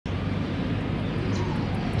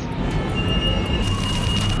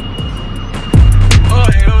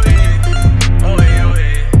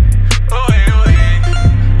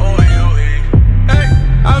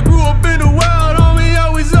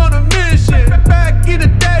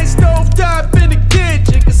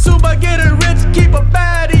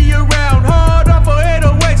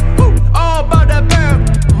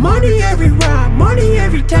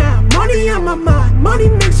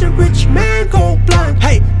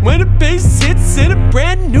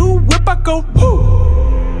go,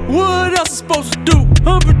 whoo. What else is supposed to do?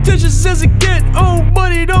 Unpretentious as it get, oh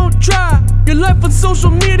buddy, don't try. Your life on social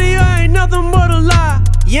media ain't nothing but a lie.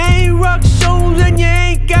 You ain't rock shows and you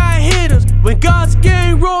ain't got hitters. When God's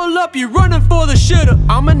gang roll up, you running for the shitter.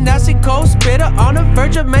 I'm a nasty cold spitter on the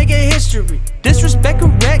verge of making history. Disrespect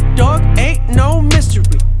correct, dog, ain't no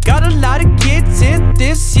mystery. Got a lot of kids in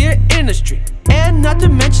this here industry, and not to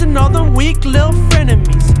mention all the weak little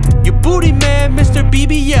frenemies. You booty man, Mr.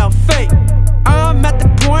 BBL fake. I'm at the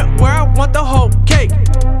point where I want the whole cake.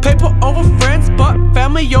 Paper over friends, but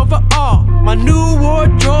family over all. My new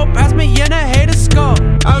wardrobe has me in a hater's skull.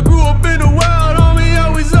 I grew up in the wild, homie,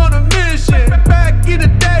 always on a mission. Back in the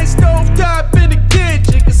day, stovetop in the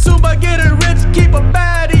kitchen. Consumed by getting rich, keep a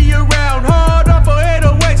baddie around. Hard on for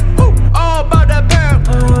 808s, woo, all about that pound.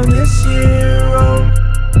 On this year road,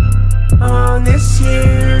 on this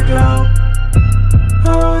year glow,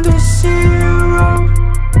 on this year road,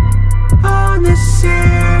 on this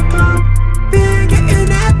year glow. Been getting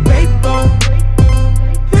that paper,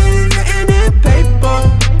 been getting that paper,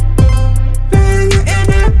 been getting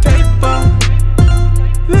that paper,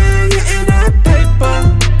 been getting that paper.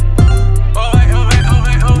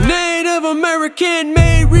 Native American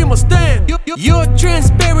made Remo stand. Your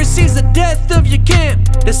transparency's the death of your camp.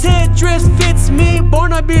 This headdress fits me,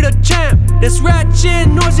 born to be the champ. This ratchet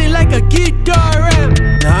noisy like a guitar amp.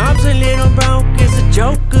 Now I'm a little broke, it's a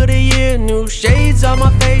joke of the year. New shades on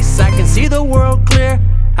my face, I can see the world clear.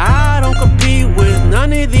 I don't compete with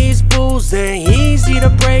none of these fools. They're easy to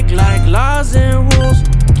break like laws and rules.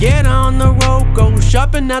 Get on the road, go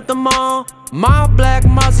shopping at the mall. My black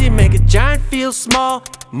Mozzie make a giant feel small.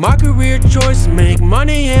 My career choice, make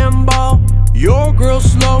money and ball. Your girl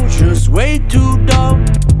slow, just way too dull.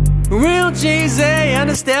 Real G's, they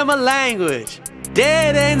understand my language.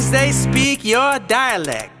 Dead ends, they speak your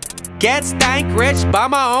dialect. Get stank rich by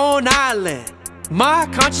my own island. My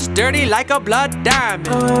conscience dirty like a blood diamond.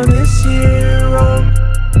 On this year road,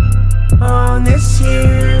 on this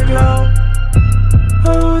year glow,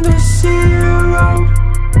 on this year road,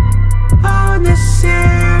 on this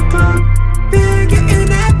year glow. Been getting